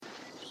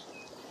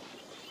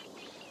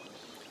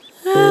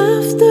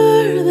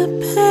After the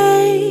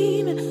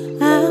pain,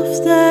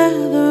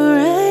 after the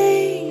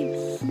rain,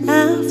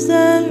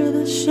 after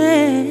the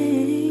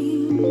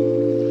shame,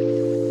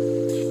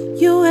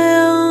 you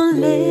will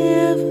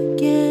live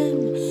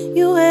again,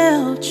 you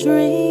will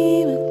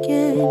dream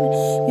again,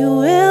 you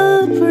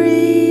will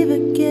breathe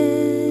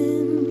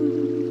again,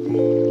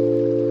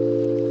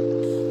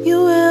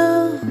 you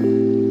will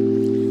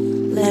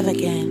live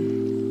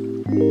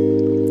again,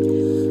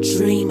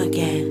 dream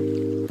again.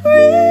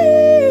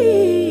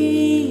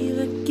 Breathe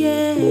again.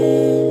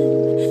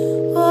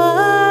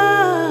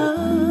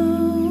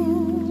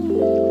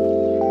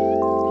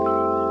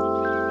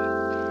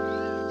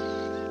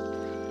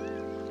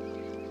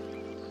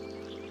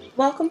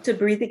 Welcome to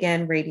Breathe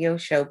Again Radio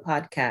Show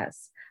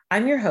podcast.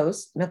 I'm your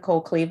host,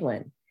 Nicole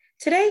Cleveland.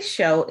 Today's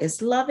show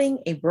is Loving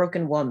a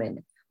Broken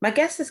Woman. My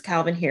guest is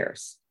Calvin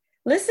Harris.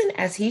 Listen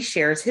as he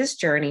shares his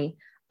journey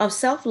of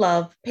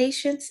self-love,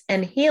 patience,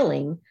 and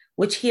healing,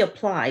 which he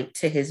applied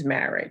to his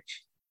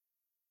marriage.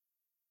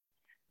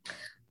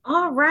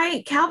 All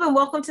right, Calvin,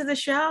 welcome to the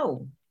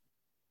show.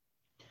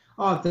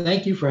 Oh,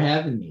 thank you for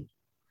having me.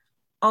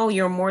 Oh,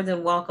 you're more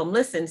than welcome.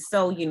 Listen,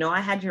 so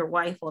I had your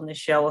wife on the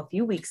show a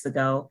few weeks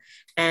ago,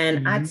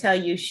 and I tell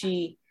you,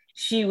 she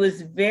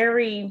was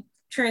very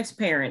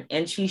transparent,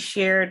 and she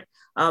shared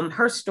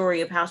her story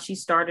of how she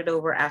started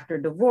over after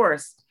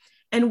divorce.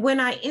 And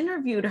when I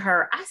interviewed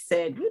her, I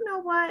said, you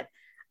know what?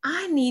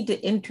 I need to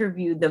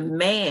interview the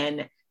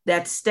man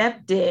that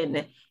stepped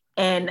in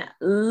and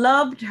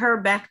loved her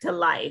back to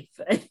life.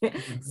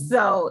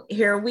 So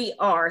here we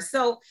are.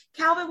 So,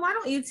 Calvin, why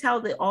don't you tell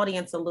the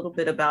audience a little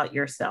bit about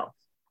yourself?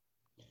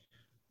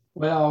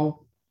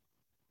 Well,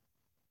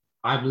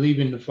 I believe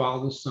in the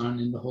Father, Son,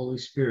 and the Holy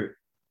Spirit.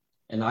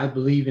 And I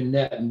believe in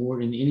that more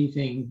than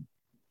anything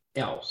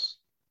else.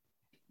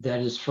 That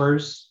is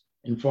first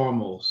and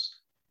foremost.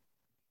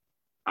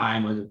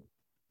 I'm a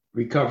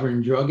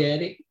recovering drug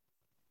addict,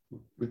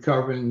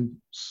 recovering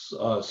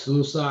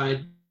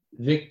suicide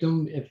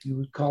victim, if you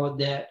would call it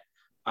that.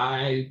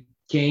 I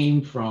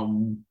came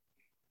from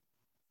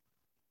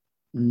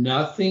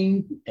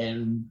nothing,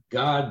 and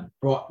God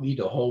brought me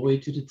the whole way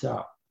to the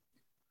top.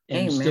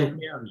 And Amen. Still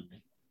carrying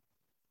me.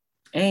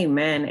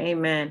 Amen.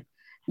 Amen.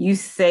 You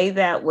say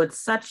that with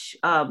such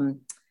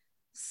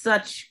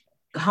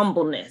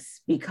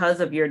humbleness because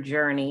of your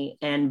journey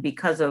and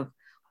because of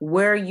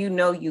where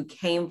you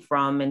came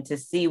from, and to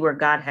see where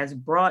God has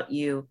brought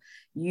you.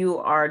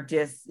 You're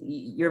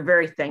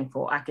very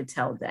thankful. I could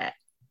tell that.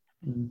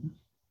 Mm-hmm.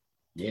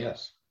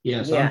 Yes.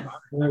 Yeah. I'm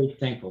very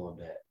thankful of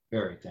that.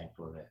 Very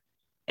thankful of that.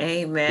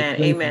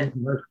 Amen. Amen.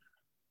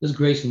 His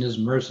grace and his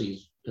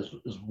mercy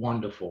is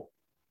wonderful.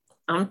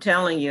 I'm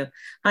telling you,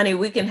 honey,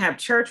 we can have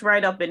church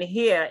right up in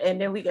here,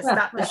 and then we can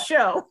stop the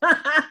show.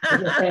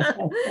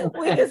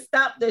 We can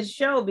stop the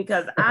show,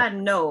 because I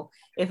know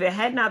if it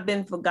had not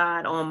been for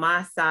God on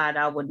my side,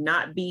 I would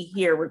not be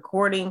here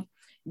recording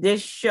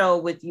this show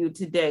with you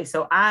today.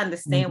 So I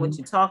understand what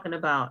you're talking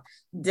about.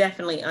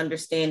 Definitely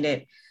understand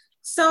it.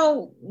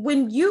 So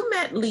when you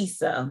met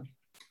Lisa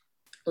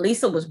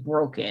was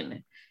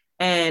broken,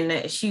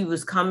 and she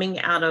was coming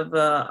out of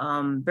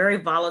a very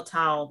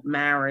volatile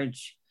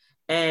marriage,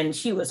 and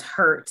she was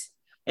hurt,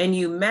 and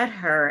you met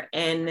her,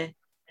 and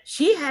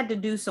she had to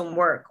do some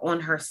work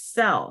on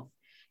herself.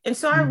 And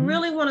so I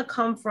really want to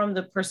come from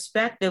the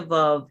perspective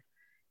of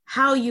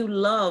how you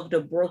loved a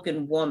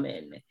broken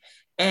woman.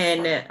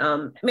 And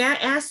may I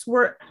ask,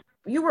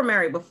 you were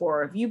married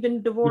before? Have you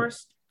been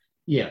divorced?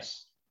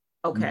 Yes.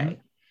 Okay.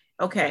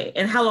 Okay.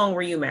 And how long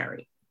were you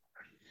married?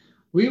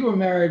 We were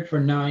married for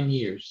 9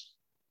 years.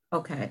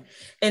 Okay.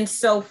 And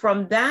so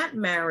from that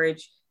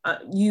marriage,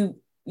 you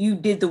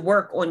did the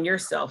work on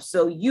yourself.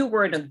 So you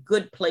were in a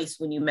good place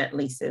when you met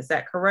Lisa. Is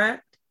that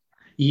correct?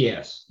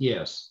 Yes.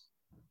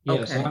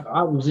 Okay.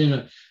 I was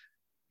in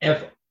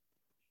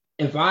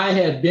if I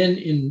had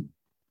been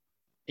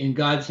in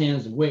God's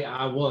hands the way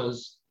I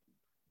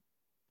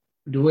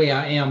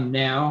am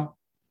now,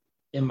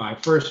 in my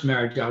first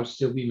marriage, I would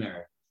still be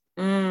married.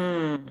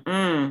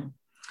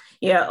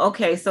 Yeah.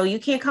 Okay. So you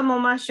can't come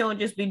on my show and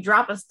just be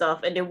dropping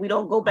stuff, and then we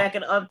don't go back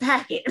and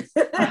unpack it.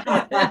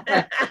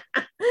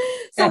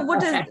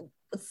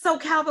 So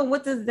Calvin,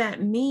 what does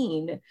that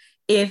mean?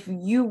 If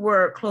you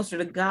were closer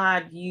to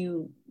God,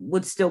 you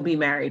would still be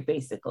married,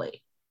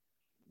 basically.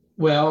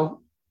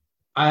 Well,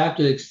 I have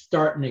to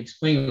start and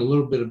explain a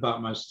little bit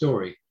about my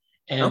story.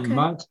 And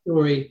my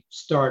story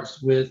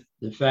starts with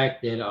the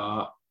fact that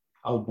I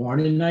was born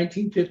in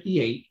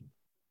 1958.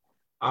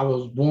 I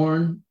was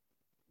born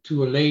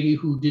to a lady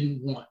who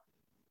didn't want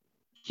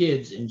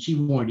kids, and she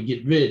wanted to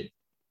get rid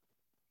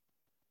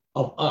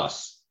of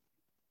us.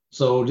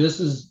 So this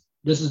is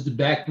the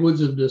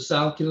backwoods of the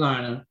South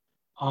Carolina.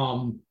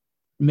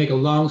 Make a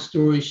long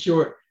story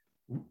short,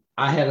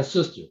 I had a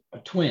sister, a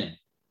twin,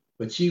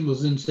 but she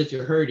was in such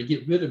a hurry to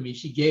get rid of me,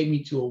 she gave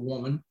me to a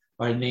woman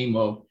by the name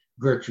of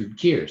Gertrude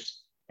Kears.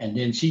 And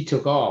then she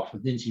took off.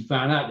 And then she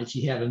found out that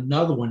she had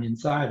another one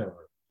inside of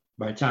her.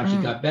 By the time she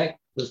got back,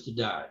 sister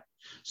died.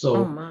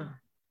 So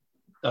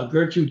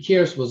Gertrude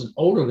Kearse was an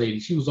older lady.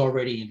 She was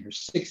already in her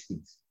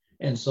 60s.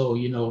 And so,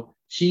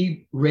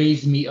 she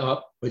raised me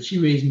up, but she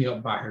raised me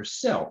up by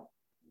herself,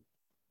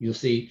 you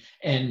see.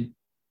 And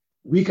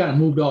we kind of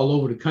moved all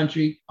over the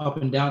country, up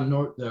and down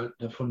north,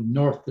 from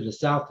north to the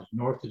south,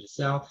 north to the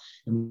south.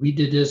 And we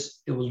did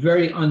this. It was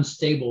very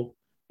unstable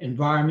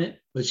environment,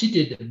 but she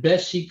did the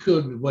best she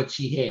could with what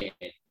she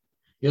had.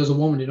 There was a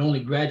woman that only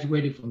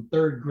graduated from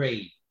 3rd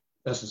grade.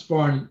 That's as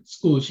far in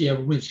school as she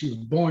ever went. She was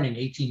born in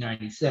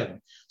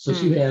 1897. So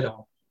she had an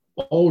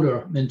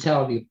older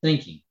mentality of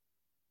thinking.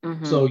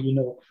 Mm-hmm. So,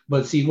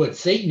 but see, what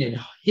Satan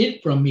had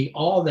hid from me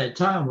all that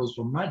time was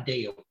from my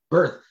day of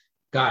birth,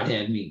 God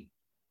had me.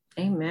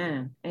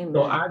 Amen. Amen.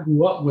 So I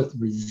grew up with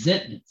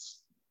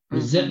resentments,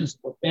 resentments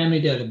of a family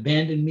that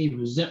abandoned me,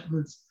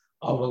 resentments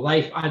of a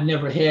life I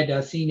never had. I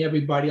seen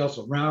everybody else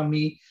around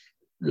me.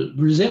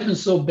 Resentment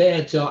so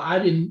bad till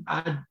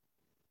I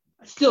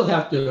still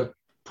have to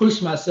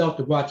push myself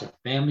to watch a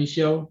family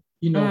show,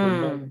 with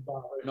mother,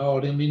 father, and all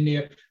them in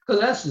there,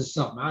 because that's just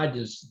something I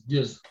just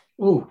don't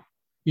know.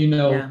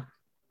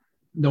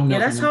 Yeah,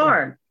 that's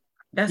hard.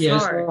 That's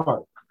hard. It's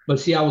hard. But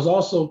see, I was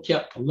also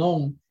kept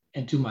alone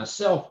and to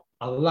myself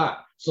a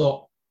lot.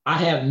 So I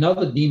have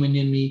another demon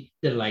in me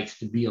that likes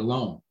to be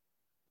alone.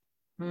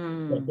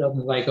 That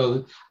doesn't like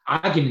others.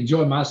 I can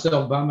enjoy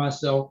myself by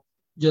myself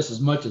just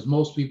as much as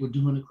most people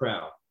do in the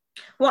crowd.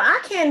 Well, I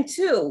can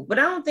too, but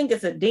I don't think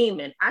it's a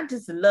demon. I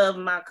just love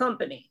my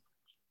company.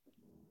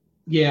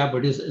 Yeah,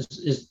 but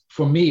it's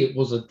for me, it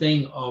was a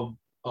thing of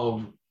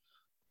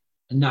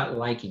not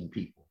liking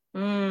people.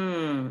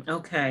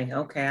 Okay,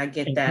 I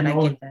get that.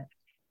 I get that.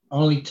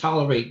 Only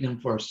tolerate them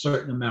for a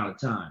certain amount of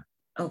time.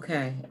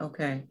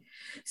 Okay.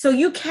 So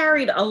you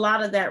carried a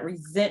lot of that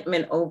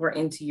resentment over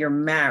into your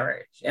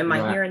marriage. Am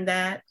I hearing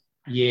that?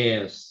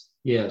 Yes.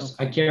 Okay.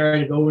 I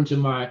carried it over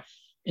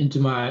into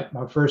my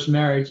first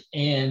marriage,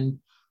 and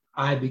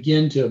I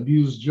began to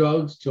abuse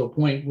drugs to a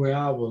point where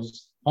I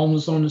was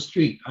homeless on the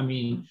street. I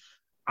mean,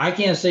 I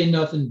can't say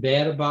nothing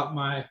bad about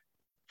my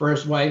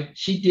first wife.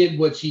 She did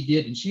what she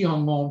did, and she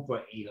hung on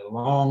for a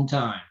long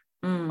time,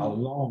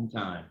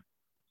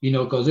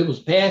 because it was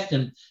past,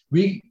 and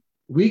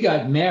we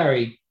got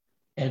married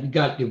and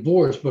got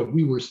divorced, but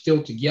we were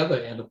still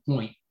together at a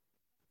point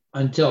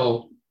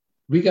until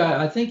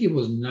I think it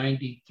was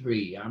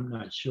 93. I'm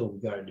not sure we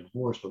got a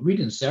divorce, but we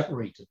didn't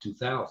separate till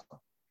 2000.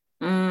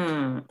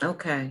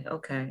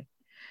 Okay.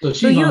 So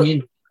she hung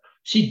in.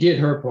 She did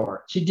her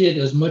part. She did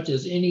as much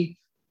as any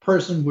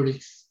person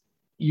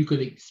you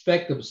could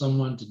expect of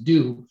someone to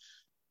do.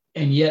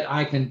 And yet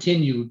I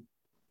continued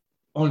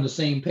on the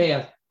same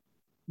path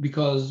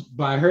because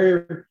by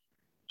her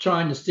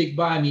trying to stick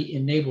by me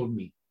enabled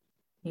me.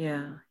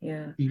 Yeah.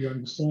 You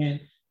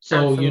understand?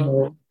 So,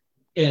 Absolutely.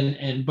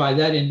 and by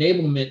that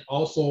enablement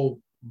also,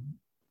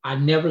 I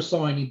never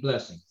saw any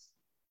blessings.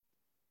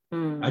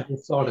 I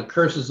just saw the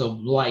curses of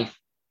life,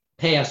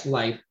 past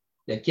life,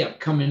 that kept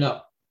coming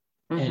up.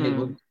 And it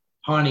was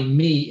haunting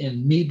me,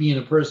 and me being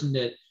a person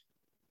that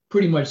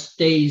pretty much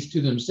stays to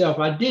themselves.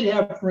 I did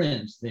have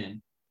friends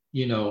then,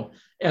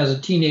 as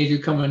a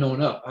teenager coming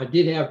on up. I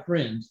did have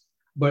friends,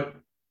 but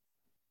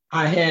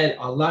I had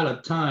a lot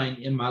of time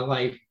in my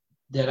life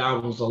that I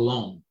was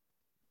alone.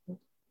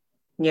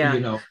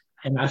 Yeah.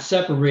 And I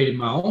separated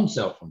my own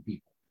self from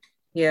people.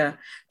 Yeah.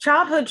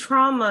 Childhood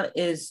trauma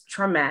is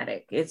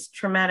traumatic. It's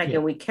traumatic. Yeah.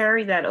 And we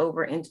carry that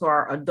over into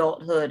our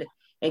adulthood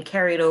and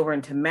carry it over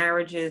into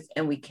marriages,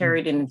 and we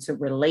carry it into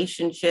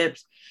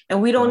relationships.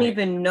 And we don't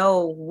even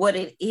know what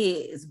it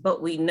is,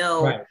 but we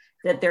know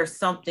that there's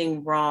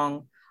something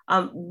wrong.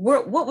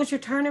 What was your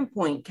turning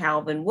point,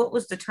 Calvin? What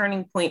was the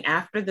turning point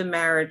after the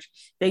marriage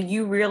that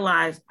you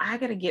realized, I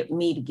got to get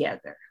me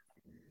together?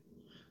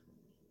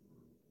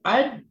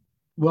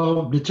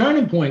 The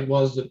turning point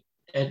was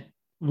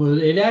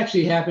it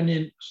actually happened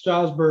in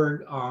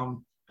Stroudsburg,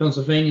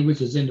 Pennsylvania,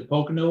 which is in the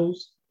Poconos.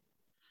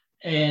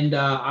 And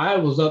I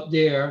was up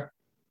there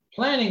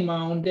planning my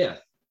own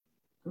death.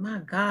 My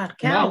God,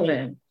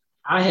 Calvin.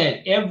 I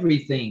had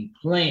everything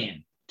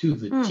planned to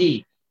the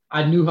T.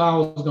 I knew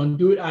how I was going to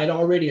do it. I'd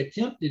already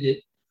attempted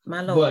it,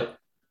 my Lord. But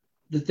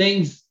the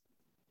things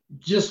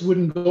just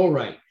wouldn't go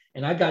right.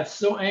 And I got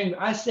so angry.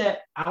 I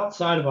sat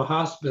outside of a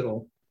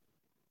hospital,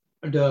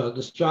 the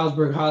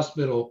Stroudsburg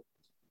Hospital,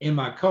 in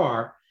my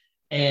car,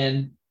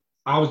 and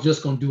I was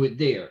just going to do it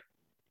there.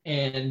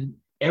 And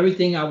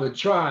everything I would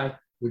try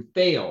would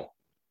fail.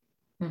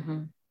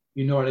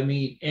 You know what I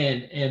mean?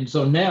 And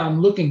so now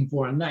I'm looking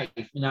for a knife.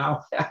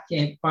 Now I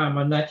can't find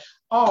my knife.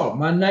 Oh,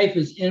 my knife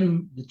is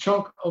in the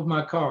trunk of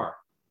my car.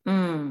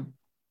 How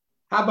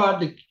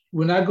about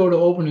when I go to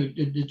open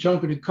the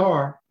trunk of the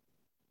car,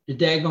 the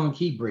daggone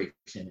key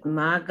breaks in it.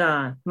 My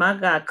God.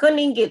 Couldn't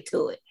even get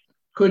to it.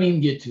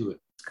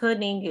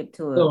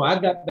 So I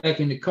got back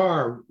in the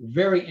car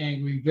very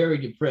angry, very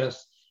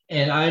depressed.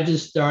 And I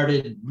just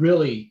started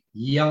really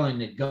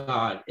yelling at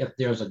God, if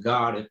there's a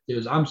God,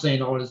 I'm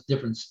saying all this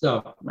different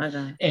stuff. My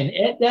God. And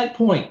at that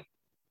point,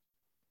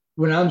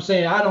 when I'm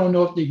saying, I don't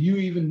know if you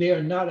even there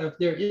or not, if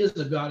there is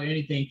a God or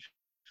anything,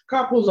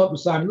 Car pulls up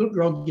beside me. Little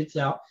girl gets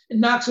out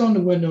and knocks on the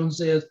window and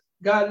says,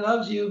 "God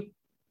loves you."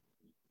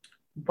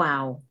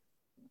 Wow.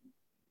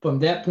 From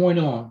that point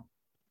on,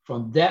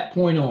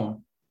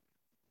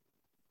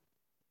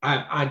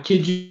 I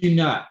kid you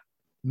not,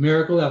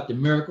 miracle after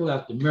miracle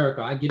after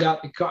miracle. I get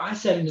out the car. I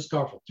sat in this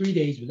car for 3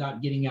 days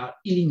without getting out,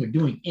 eating, or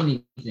doing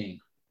anything.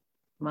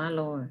 My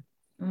Lord.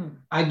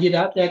 I get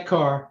out that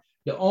car.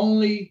 The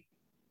only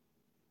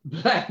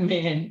Black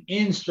man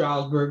in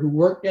Stroudsburg who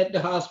worked at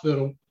the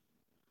hospital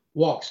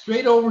walks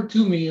straight over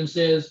to me and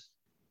says,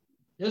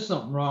 "There's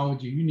something wrong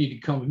with you. You need to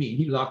come with me." And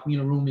he locked me in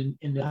a room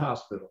in the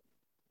hospital.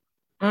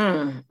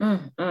 And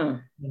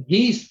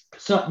he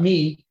sent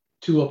me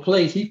to a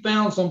place. He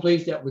found some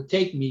place that would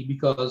take me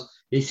because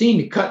they seen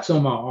the cuts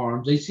on my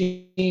arms. They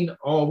seen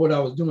all what I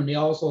was doing. They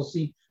also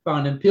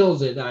found them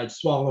pills that I'd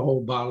swallow a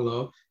whole bottle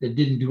of that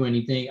didn't do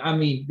anything. I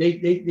mean,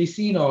 they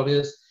seen all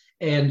this.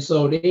 And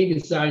so they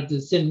decided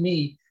to send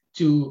me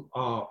to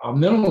a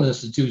mental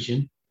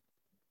institution,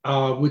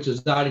 which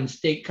is out in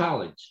State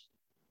College.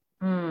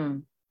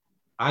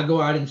 I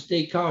go out in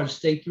State College,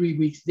 stay 3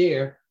 weeks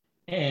there,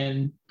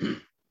 and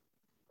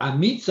I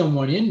meet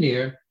someone in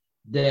there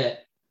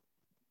that,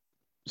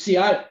 see,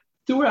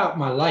 throughout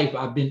my life,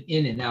 I've been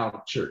in and out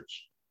of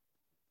church.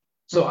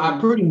 So I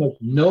pretty much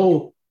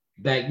know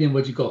back then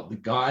what you call the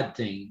God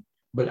thing,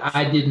 but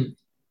I didn't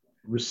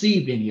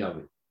receive any of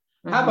it.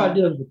 How about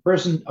there was a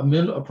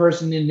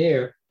person in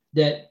there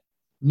that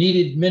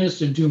needed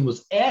ministering to and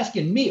was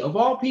asking me, of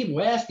all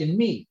people, asking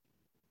me.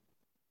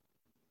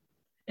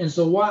 And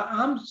so while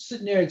I'm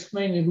sitting there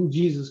explaining who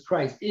Jesus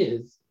Christ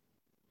is,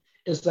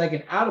 it's like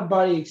an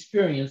out-of-body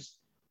experience.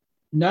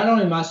 Not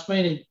only am I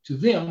explaining it to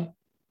them,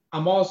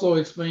 I'm also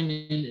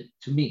explaining it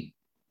to me.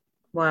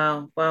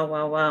 Wow.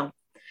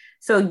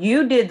 So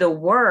you did the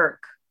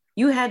work.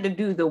 You had to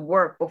do the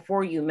work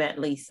before you met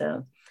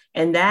Lisa.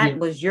 And that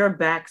was your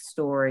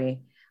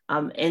backstory.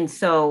 And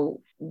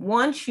so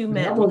once you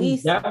met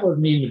Lisa. That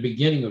wasn't even the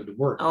beginning of the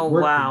work. Oh,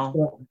 wow.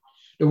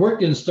 The work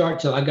didn't start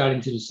till I got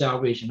into the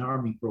Salvation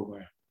Army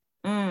program.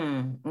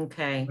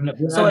 Okay.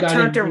 So it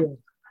turned to.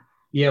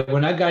 Yeah,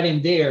 when I got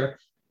in there,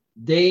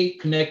 they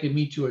connected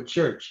me to a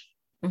church.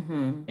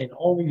 And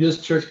only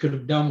this church could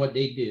have done what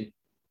they did.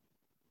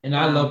 And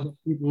I love the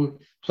people,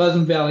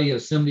 Pleasant Valley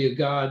Assembly of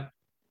God.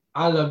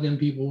 I love them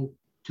people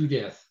to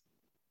death.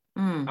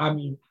 I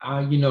mean,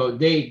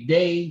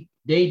 they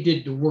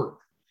did the work.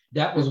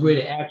 That was where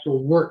the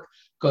actual work,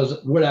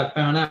 because what I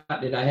found out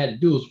that I had to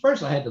do was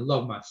first I had to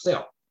love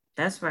myself.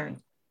 That's right.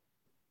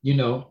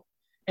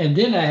 And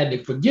then I had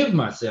to forgive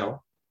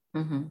myself.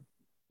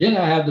 Then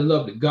I had to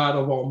love the God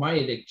of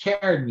Almighty that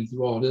carried me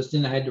through all this.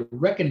 Then I had to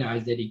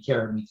recognize that he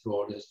carried me through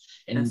all this.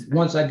 And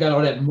once I got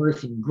all that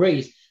mercy and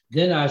grace,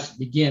 then I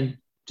began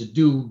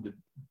to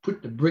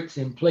put the bricks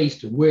in place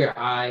to where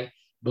I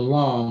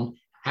belong,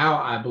 how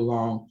I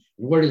belong,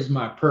 what is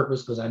my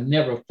purpose, because I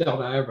never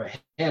felt I ever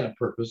had a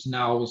purpose.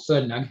 Now all of a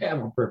sudden I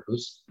have a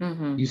purpose,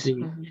 you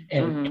see,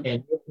 and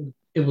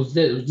it was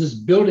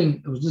just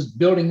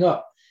building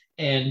up.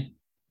 And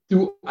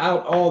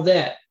throughout all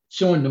that,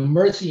 showing the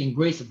mercy and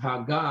grace of how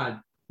God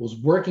was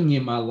working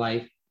in my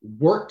life,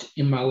 worked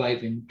in my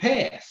life in the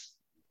past,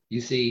 you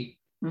see.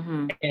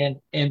 And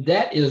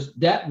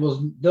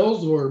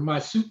those were my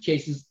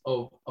suitcases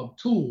of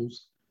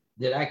tools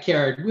that I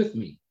carried with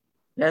me.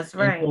 That's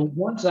right. And so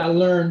once I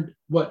learned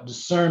what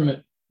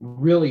discernment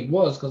really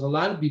was, because a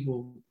lot of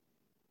people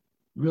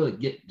really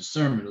get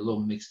discernment a little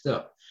mixed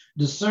up.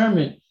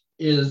 Discernment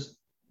is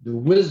the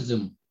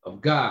wisdom of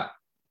God.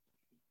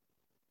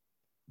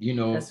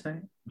 That's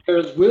right.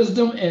 There's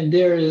wisdom and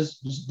there is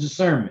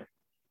discernment.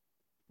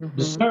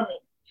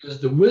 Discernment is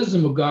the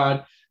wisdom of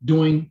God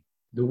doing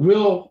the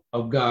will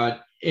of God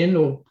in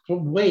a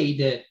way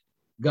that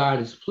God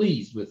is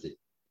pleased with it.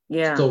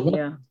 Yeah. So when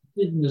a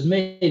decision is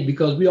made,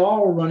 because we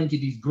all run into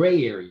these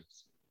gray areas,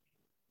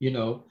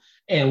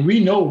 and we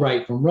know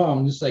right from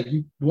wrong. Just like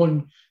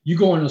when you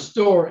go in a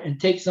store and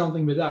take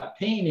something without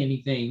paying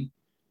anything,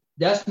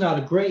 that's not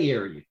a gray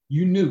area.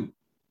 You knew.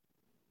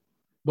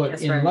 But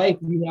that's in life,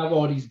 we have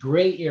all these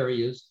gray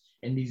areas,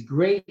 and these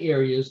gray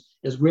areas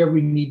is where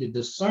we need the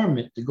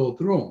discernment to go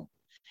through them.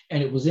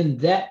 And it was in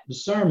that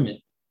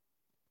discernment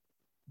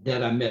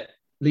that I met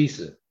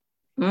Lisa.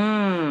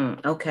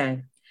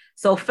 Okay.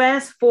 So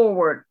fast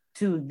forward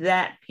to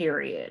that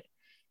period.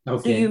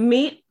 Okay. So you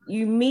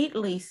meet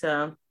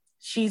Lisa.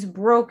 She's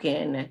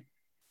broken.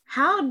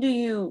 How do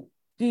you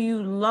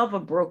love a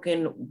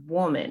broken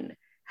woman?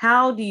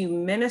 How do you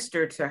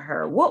minister to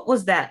her? What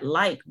was that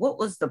like? What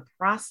was the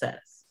process?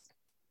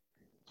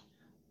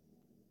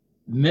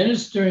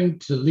 Ministering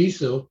to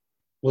Lisa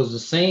was the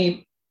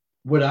same.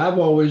 What I've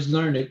always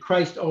learned, that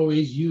Christ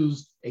always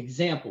used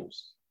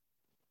examples.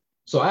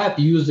 So I have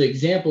to use the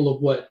example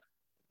of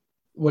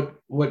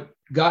what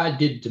God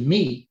did to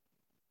me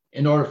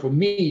in order for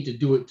me to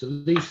do it to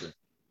Lisa.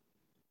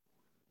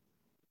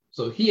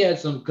 So he had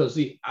some, because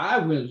I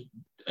was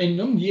in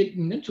them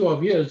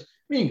 12 years,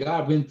 me and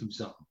God went through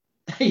something.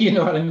 You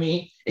know what I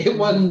mean? It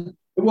wasn't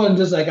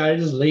just like I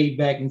just laid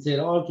back and said,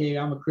 okay,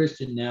 I'm a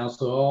Christian now,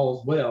 so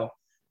all's well.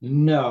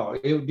 No,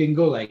 it didn't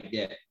go like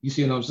that. You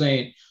see what I'm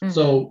saying? Mm-hmm.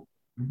 So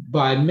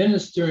by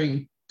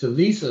ministering to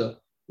Lisa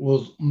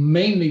was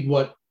mainly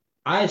what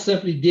I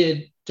simply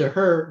did to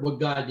her, what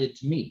God did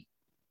to me.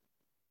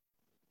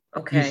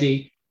 Okay. You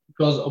see,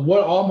 because of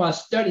what all my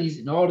studies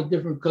and all the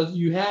different, because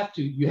you have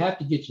to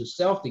get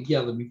yourself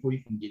together before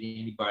you can get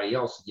anybody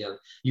else together.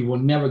 You will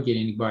never get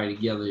anybody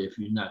together if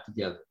you're not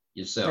together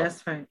yourself.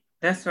 That's right.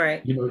 That's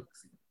right.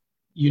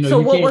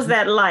 So what was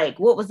that like?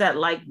 What was that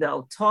like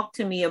though? Talk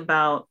to me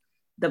about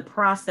the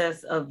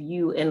process of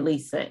you and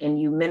Lisa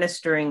and you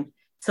ministering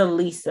to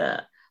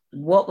Lisa.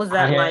 What was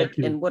that like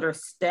and what are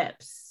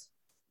steps?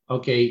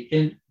 Okay,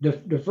 and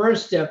the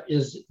first step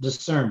is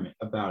discernment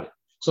about it.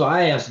 So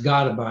I asked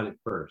God about it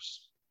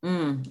first.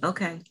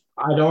 Okay.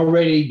 I'd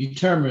already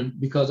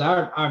determined, because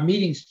our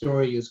meeting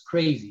story is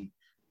crazy.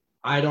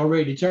 I'd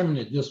already determined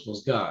that this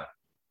was God.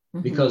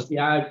 Because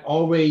I'd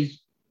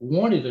always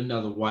wanted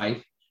another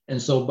wife.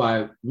 And so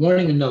by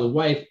wanting another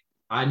wife,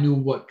 I knew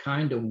what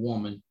kind of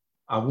woman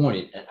I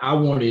wanted. And I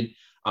wanted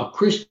a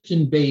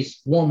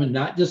Christian-based woman,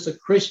 not just a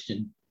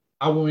Christian.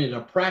 I wanted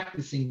a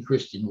practicing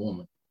Christian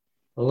woman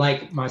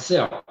like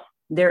myself.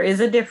 There is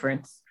a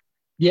difference.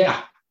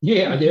 Yeah,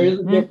 there is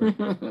a difference.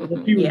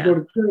 There's people go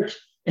to church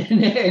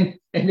and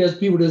there's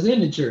people that's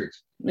in the church.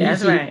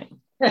 That's right.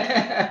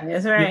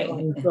 That's right.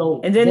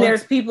 And then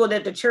there's people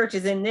that the church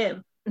is in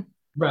them.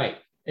 Right.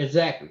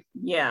 Exactly.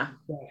 Yeah.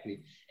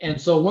 Exactly. And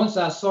so once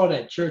I saw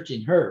that church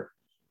in her,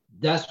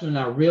 that's when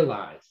I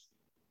realized.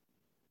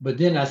 But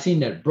then I seen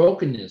that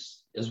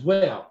brokenness as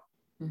well.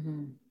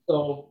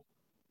 So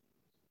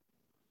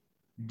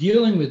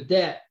dealing with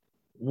that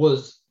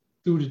was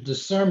through the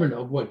discernment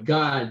of what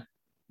God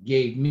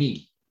gave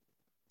me.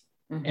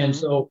 And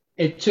so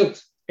it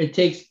takes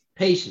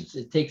patience,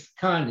 it takes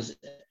kindness,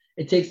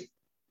 it takes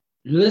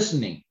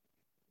listening,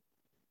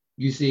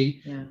 you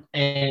see.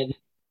 And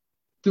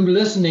through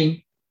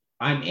listening,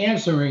 I'm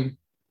answering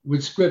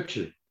with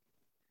scripture.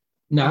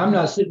 Now, I'm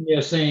not sitting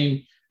there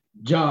saying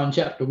John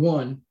chapter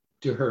 1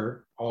 to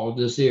her, all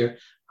this here.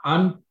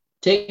 I'm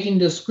taking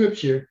the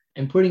scripture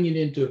and putting it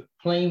into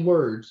plain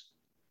words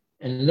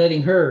and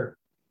letting her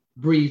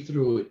breathe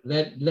through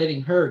it,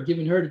 letting her,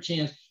 giving her the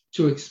chance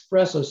to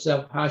express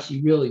herself how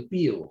she really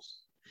feels.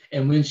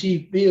 And when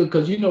she feels,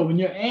 because when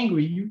you're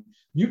angry,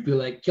 you feel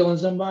like killing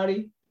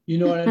somebody, you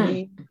know what I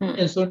mean?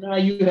 And so now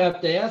you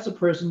have to ask a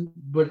person,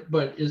 but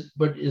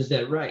is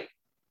that right?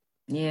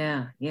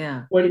 Yeah.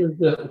 What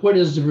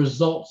is the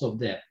results of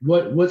that?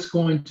 What's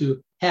going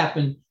to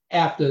happen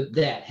after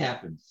that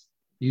happens?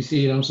 You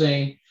see what I'm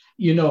saying?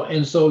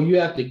 And so you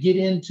have to get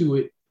into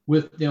it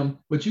with them,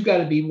 but you got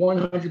to be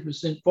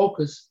 100%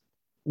 focused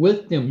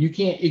with them.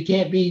 It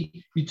can't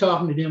be you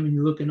talking to them and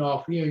you're looking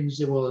off here and you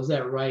say, well, is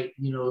that right?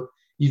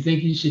 You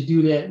think you should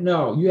do that?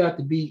 No, you have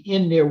to be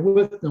in there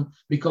with them,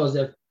 because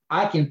if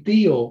I can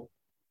feel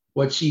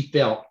what she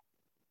felt,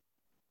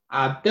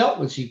 I felt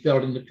what she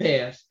felt in the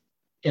past.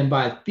 And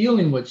by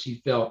feeling what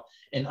she felt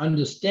and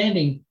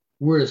understanding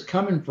where it's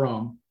coming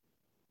from,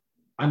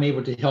 I'm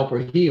able to help her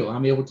heal.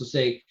 I'm able to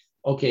say,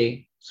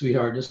 okay,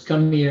 sweetheart, just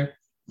come here.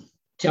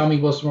 Tell me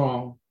what's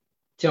wrong.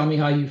 Tell me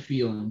how you're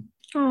feeling.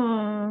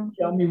 Aww.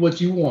 Tell me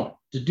what you want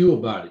to do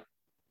about it.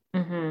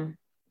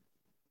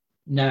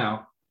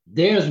 Now,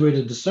 there's where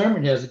the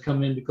discernment has to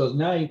come in, because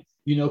now,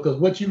 because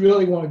what you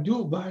really want to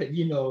do about it,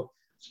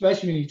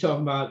 especially when you're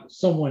talking about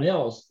someone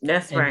else.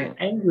 That's right. You're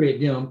angry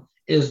at them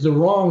is the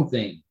wrong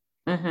thing.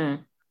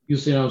 You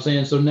see what I'm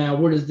saying? So now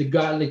what is the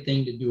godly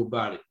thing to do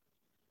about it?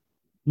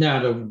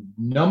 Now, the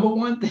number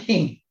one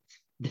thing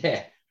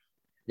that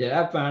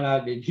I found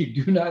out that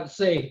you do not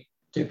say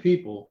to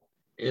people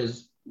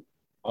is,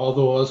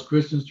 although us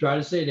Christians try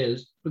to say that,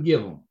 is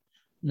forgive them.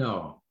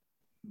 No,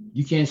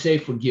 you can't say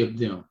forgive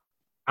them.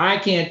 I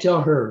can't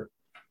tell her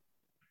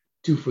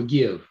to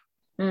forgive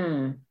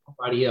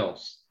somebody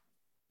else.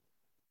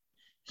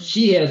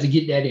 She has to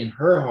get that in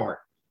her heart.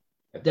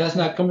 If that's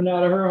not coming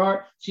out of her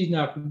heart, she's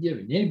not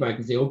forgiven. Anybody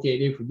can say, okay,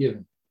 they're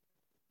forgiven.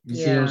 You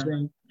see what I'm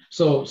saying?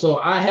 So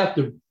I have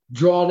to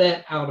draw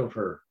that out of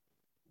her.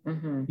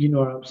 You know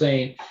what I'm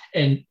saying?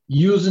 And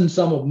using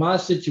some of my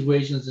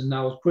situations, and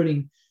I was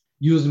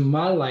using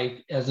my life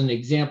as an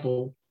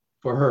example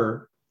for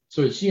her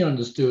so that she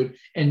understood.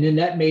 And then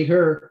that made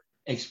her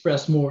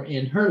express more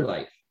in her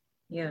life.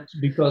 Yeah.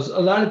 Because a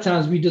lot of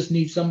times we just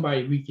need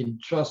somebody we can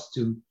trust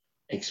to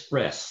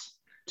express.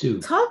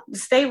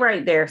 Stay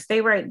right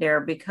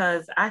there,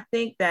 because I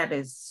think that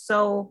is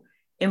so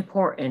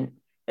important.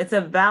 It's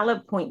a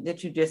valid point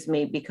that you just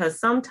made, because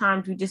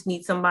sometimes we just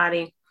need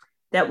somebody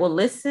that will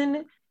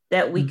listen,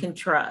 that we can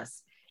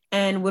trust.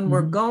 And when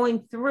we're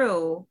going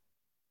through,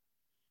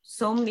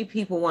 so many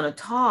people want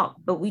to talk,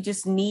 but we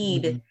just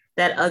need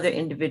that other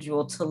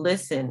individual to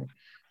listen.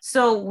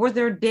 So were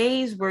there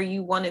days where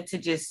you wanted to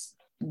just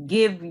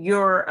give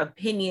your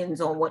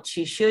opinions on what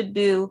she should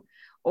do,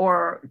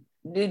 or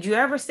did you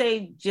ever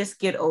say, just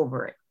get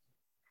over it?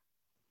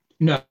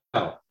 No.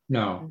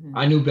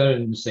 I knew better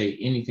than to say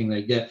anything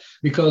like that,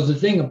 because the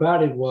thing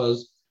about it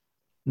was,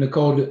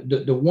 Nicole,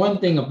 the one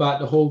thing about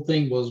the whole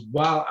thing was,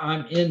 while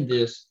I'm in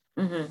this,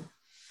 Mm-hmm.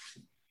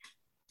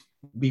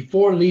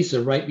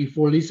 Right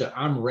before Lisa,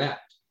 I'm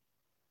wrapped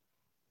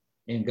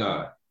in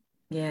God.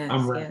 Yes,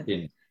 I'm yes. wrapped in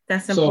it.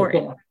 That's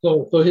important.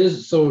 So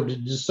the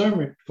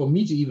discernment for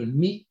me to even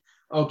meet,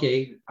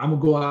 okay, I'm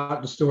gonna go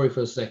out the story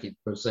for a second.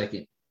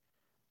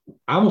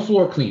 I'm a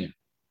floor cleaner.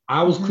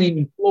 I was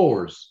cleaning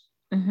floors.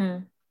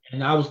 Mm-hmm.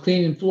 And I was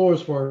cleaning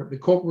floors for the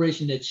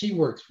corporation that she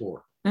works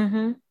for.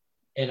 Mm-hmm.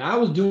 And I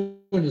was doing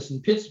this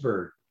in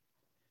Pittsburgh.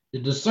 The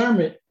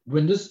discernment,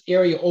 when this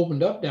area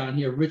opened up down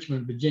here,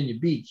 Richmond, Virginia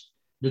Beach,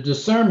 the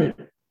discernment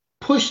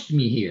pushed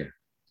me here.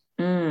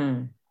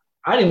 Mm.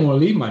 I didn't want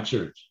to leave my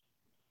church,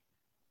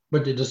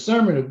 but the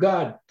discernment of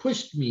God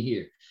pushed me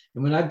here.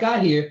 And when I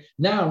got here,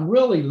 now I'm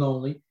really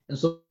lonely. And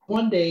so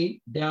one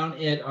day down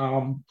at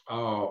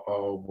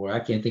I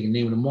can't think of the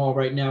name of the mall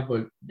right now,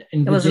 but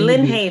in It was Virginia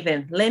Lynn Beach,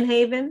 Haven. Lynn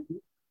Haven.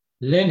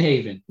 Lynn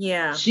Haven.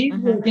 Yeah. She's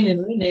working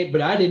in Lynn Haven,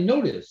 but I didn't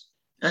know this.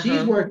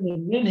 She's working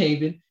in Lynn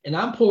Haven, and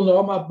I'm pulling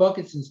all my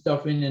buckets and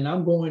stuff in, and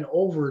I'm going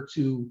over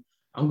to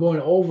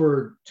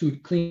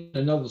clean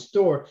another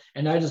store.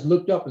 And I just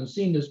looked up and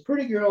seen this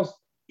pretty girl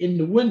in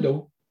the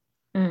window,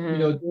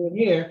 doing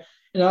hair.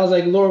 And I was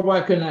like, Lord,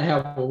 why couldn't I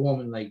have a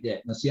woman like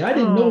that? Now, see, I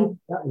didn't know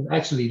that was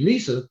actually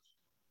Lisa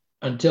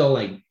until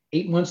like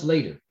 8 months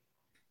later.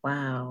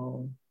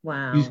 Wow.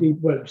 You see,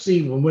 but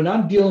see, when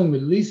I'm dealing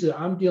with Lisa,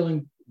 I'm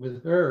dealing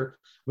with her.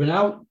 When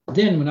I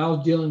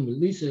was dealing with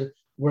Lisa,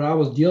 what I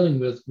was dealing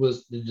with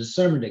was the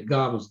discernment that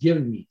God was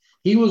giving me.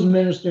 He was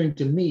ministering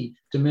to me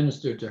to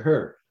minister to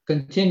her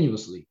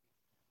continuously.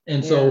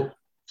 And so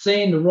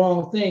saying the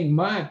wrong thing,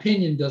 my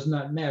opinion does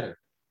not matter.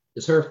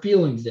 It's her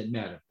feelings that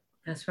matter.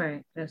 That's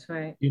right. That's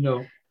right.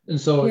 And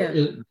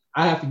so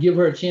I have to give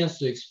her a chance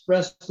to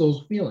express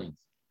those feelings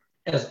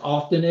as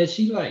often as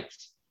she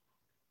likes.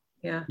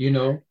 Yeah.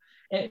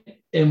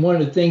 And one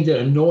of the things that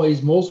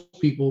annoys most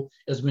people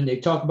is when they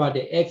talk about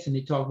their ex and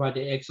they talk about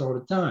their ex all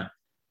the time.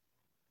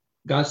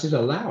 God said,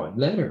 allow it,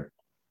 let her.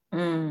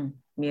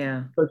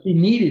 Yeah. But she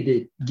needed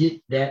to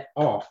get that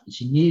off.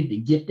 She needed to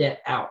get that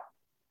out.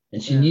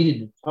 And she needed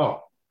to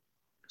talk.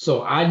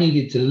 So I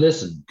needed to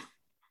listen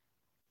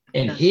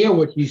and hear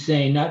what she's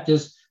saying, not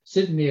just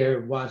sitting there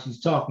while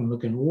she's talking,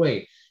 looking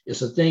away.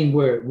 It's a thing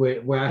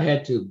where I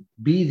had to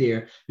be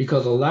there,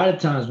 because a lot of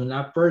times when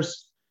I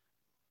first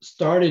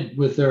started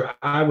with her,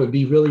 I would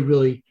be really,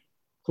 really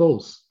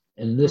close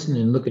and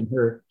listening and looking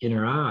her in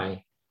her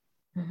eye,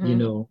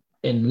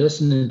 and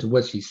listening to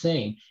what she's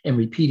saying and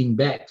repeating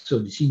back so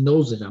that she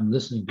knows that I'm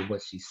listening to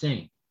what she's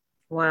saying.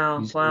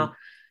 Wow. Wow.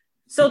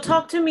 So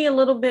talk to me a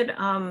little bit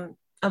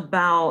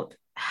about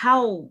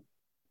how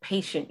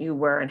patient you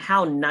were and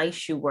how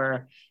nice you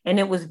were. And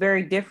it was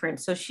very different.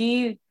 So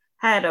she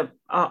had a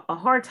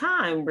hard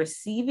time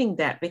receiving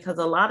that, because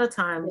a lot of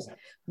times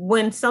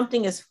when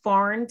something is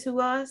foreign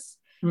to us,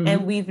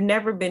 and we've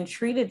never been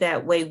treated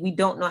that way, we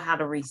don't know how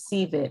to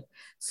receive it.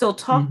 So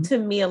talk to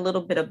me a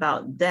little bit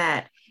about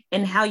that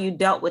and how you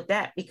dealt with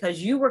that,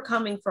 because you were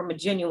coming from a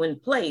genuine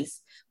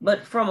place,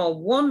 but from a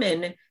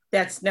woman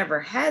that's never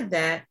had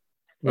that,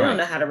 you don't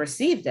know how to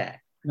receive that.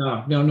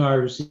 No, don't know how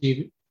to receive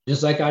it.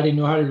 Just like I didn't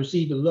know how to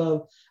receive the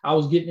love I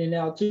was getting in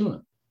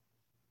Altoona.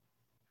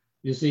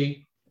 You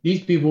see,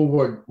 these people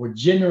were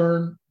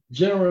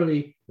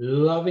generally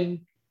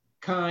loving,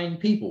 kind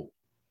people.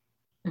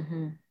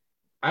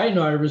 I didn't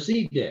know how to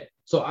receive that.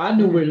 So I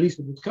knew where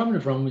Lisa was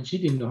coming from when she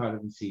didn't know how to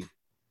receive it.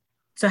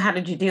 So how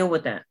did you deal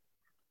with that?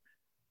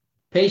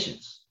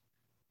 Patience.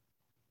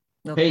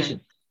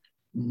 Patience.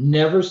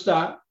 Never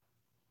stopped.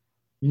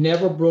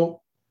 Never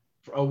broke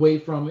away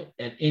from it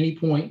at any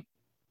point.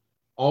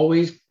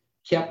 Always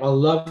kept a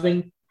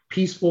loving,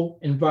 peaceful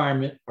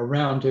environment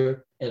around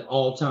her at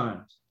all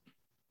times.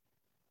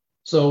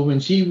 So when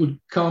she would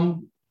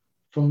come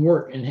from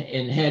work and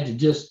had to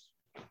just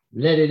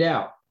let it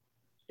out,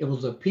 it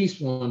was a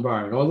peaceful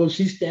environment. Although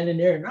she's standing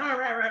there and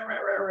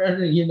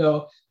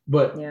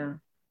but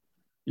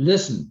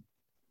listen.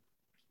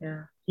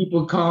 Yeah. Keep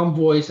a calm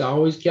voice. I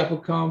always kept a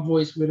calm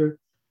voice with her.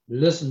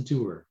 Listen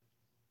to her.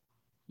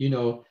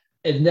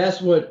 And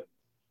that's what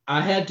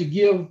I had to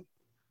give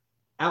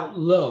out,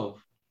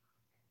 love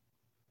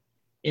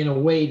in a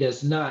way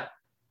that's not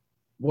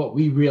what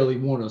we really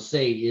want to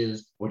say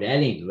is, well, that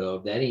ain't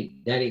love. That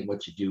ain't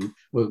what you do.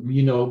 But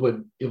but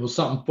it was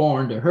something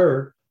foreign to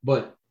her,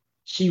 but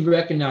she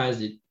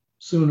recognized it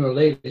sooner or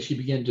later. She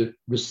began to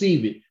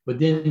receive it, but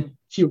then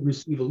she would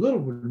receive a little,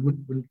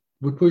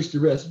 would push the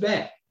rest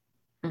back.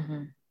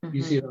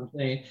 You see what I'm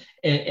saying?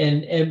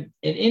 And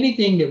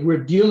anything that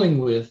we're dealing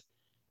with,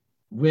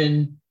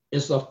 when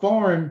it's a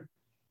foreign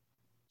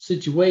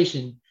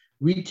situation,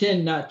 we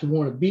tend not to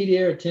want to be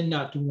there, tend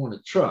not to want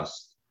to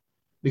trust.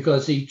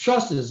 Because see,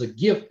 trust is a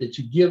gift that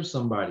you give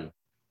somebody.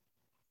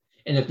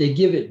 And if they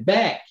give it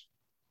back,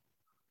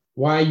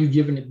 why are you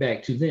giving it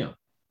back to them?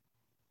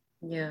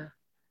 Yeah.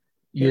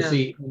 You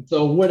see, and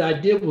so what I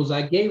did was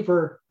I gave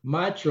her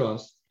my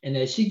trust, and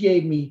as she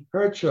gave me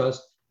her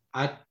trust,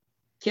 I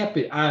kept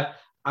it.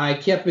 I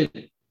kept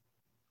it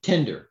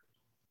tender.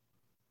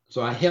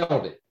 So I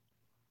held it.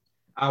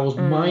 I was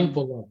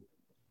mindful of it.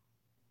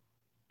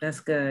 That's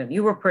good.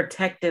 You were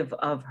protective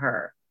of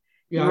her.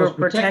 Yeah, you I was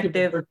were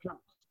protective of her.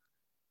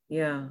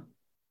 Yeah,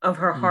 of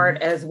her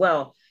heart as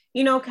well.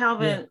 You know,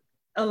 Calvin, Yeah.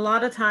 a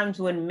lot of times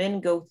when men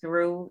go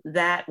through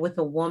that with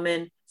a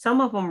woman,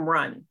 some of them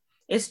run.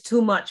 It's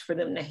too much for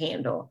them to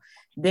handle.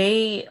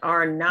 They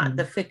are not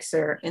the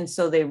fixer, and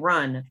so they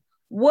run.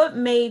 What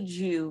made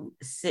you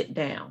sit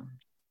down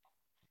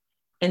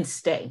and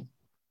stay?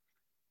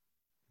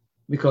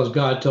 Because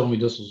God told me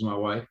this was my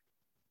wife.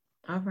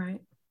 All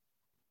right.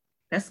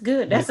 That's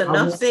good. That's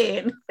enough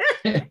said.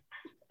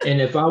 And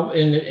if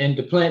and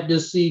to plant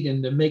this seed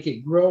and to make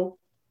it grow,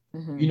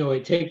 you know,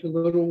 it takes a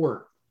little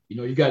work. You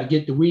know, you got to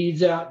get the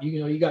weeds out.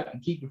 You know, you got to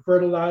keep the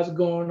fertilizer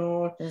going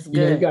on. That's you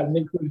know, good. you got to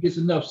make sure it gets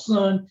enough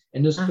sun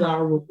and this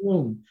flower will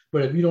bloom.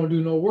 But if you don't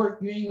do no work,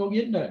 you ain't gonna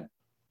get nothing.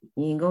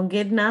 You ain't gonna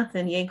get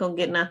nothing. You ain't gonna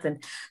get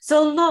nothing.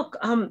 So look,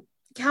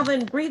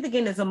 Calvin, Breathe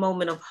Again is a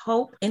moment of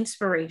hope,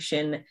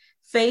 inspiration,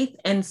 faith,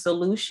 and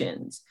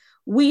solutions.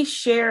 We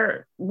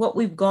share what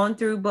we've gone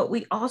through, but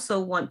we also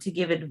want to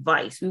give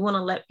advice. We want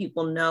to let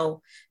people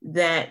know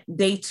that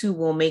they too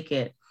will make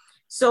it.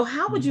 So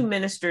how would you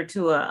minister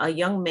to a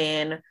young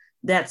man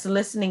that's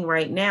listening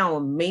right now,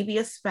 or maybe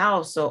a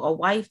spouse or a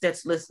wife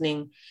that's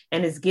listening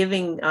and is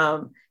giving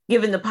the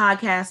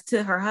podcast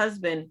to her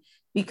husband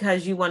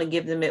because you want to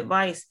give them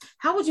advice?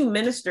 How would you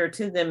minister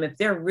to them if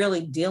they're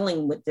really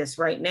dealing with this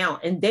right now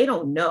and they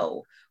don't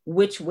know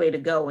which way to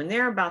go and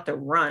they're about to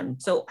run?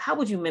 So how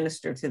would you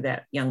minister to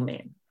that young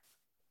man?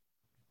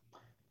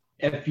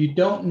 If you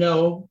don't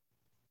know,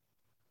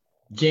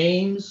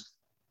 James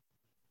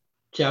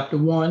chapter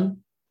 1,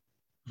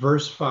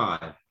 verse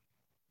 5.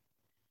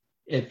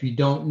 If you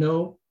don't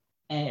know,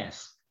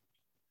 ask.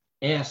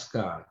 Ask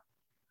God.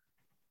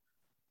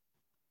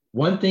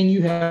 One thing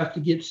you have to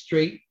get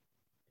straight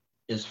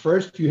is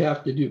first you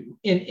have to do,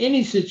 in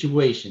any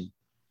situation,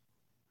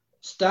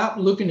 stop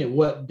looking at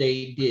what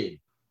they did.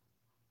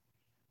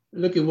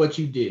 Look at what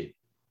you did.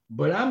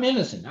 But I'm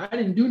innocent. I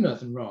didn't do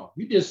nothing wrong.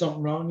 You did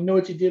something wrong. You know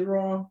what you did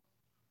wrong?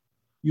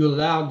 You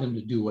allowed them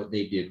to do what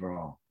they did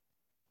wrong.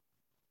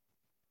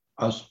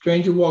 A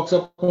stranger walks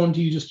up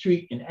onto you the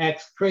street and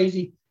acts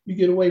crazy, you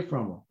get away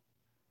from them.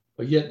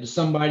 But yet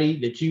somebody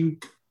that you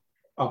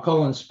are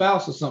calling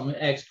spouse or something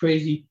acts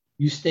crazy,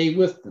 you stay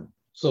with them.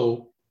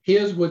 So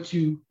here's what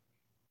you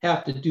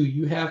have to do.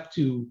 You have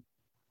to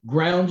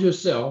ground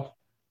yourself.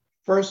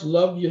 First,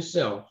 love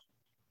yourself.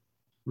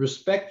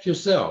 Respect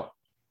yourself.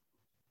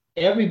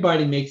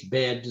 Everybody makes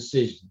bad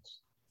decisions.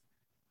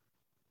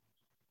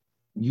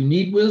 You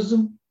need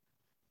wisdom?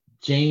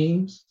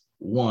 James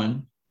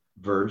 1,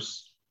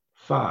 verse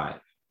 5.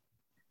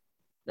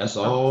 That's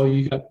all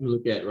you got to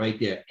look at right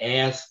there.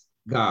 Ask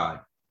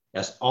God.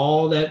 That's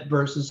all that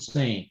verse is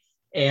saying.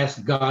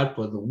 Ask God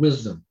for the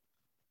wisdom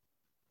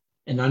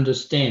and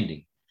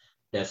understanding.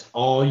 That's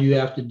all you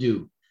have to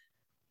do.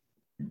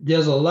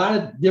 There's a lot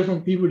of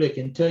different people that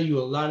can tell you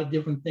a lot of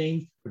different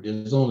things, but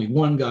there's only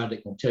one God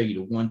that can tell you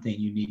the one thing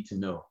you need to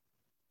know.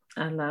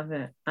 I love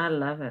it. I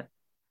love it.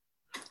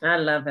 I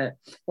love it.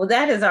 Well,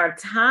 that is our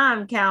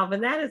time,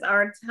 Calvin. That is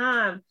our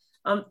time.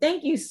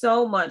 Thank you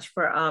so much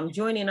for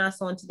joining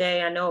us on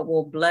today. I know it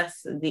will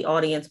bless the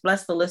audience,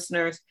 bless the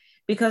listeners,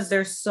 because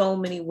there's so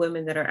many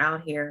women that are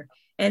out here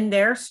and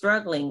they're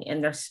struggling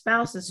and their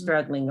spouse is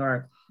struggling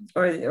or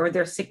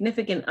their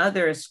significant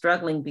other is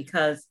struggling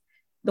because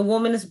the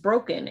woman is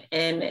broken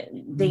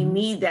and they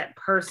need that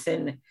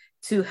person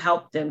to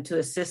help them, to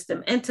assist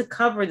them, and to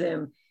cover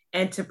them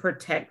and to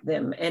protect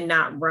them and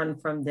not run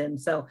from them.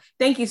 So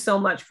thank you so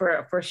much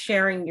for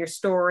sharing your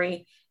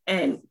story,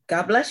 and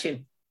God bless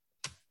you.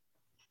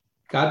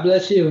 God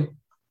bless you.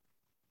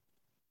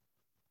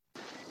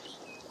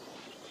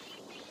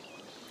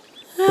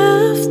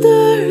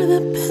 After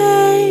the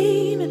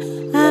pain,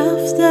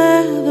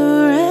 after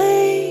the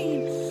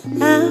rain,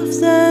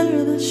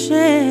 after the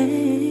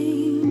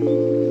shame,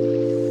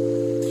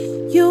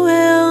 you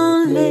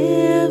will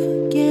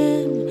live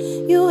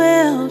again, you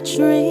will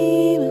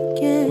dream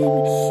again,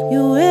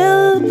 you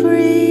will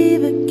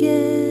breathe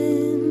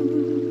again,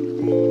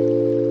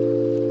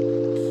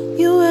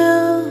 you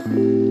will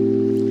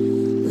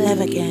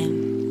live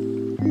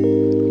again,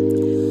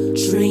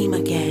 dream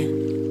again.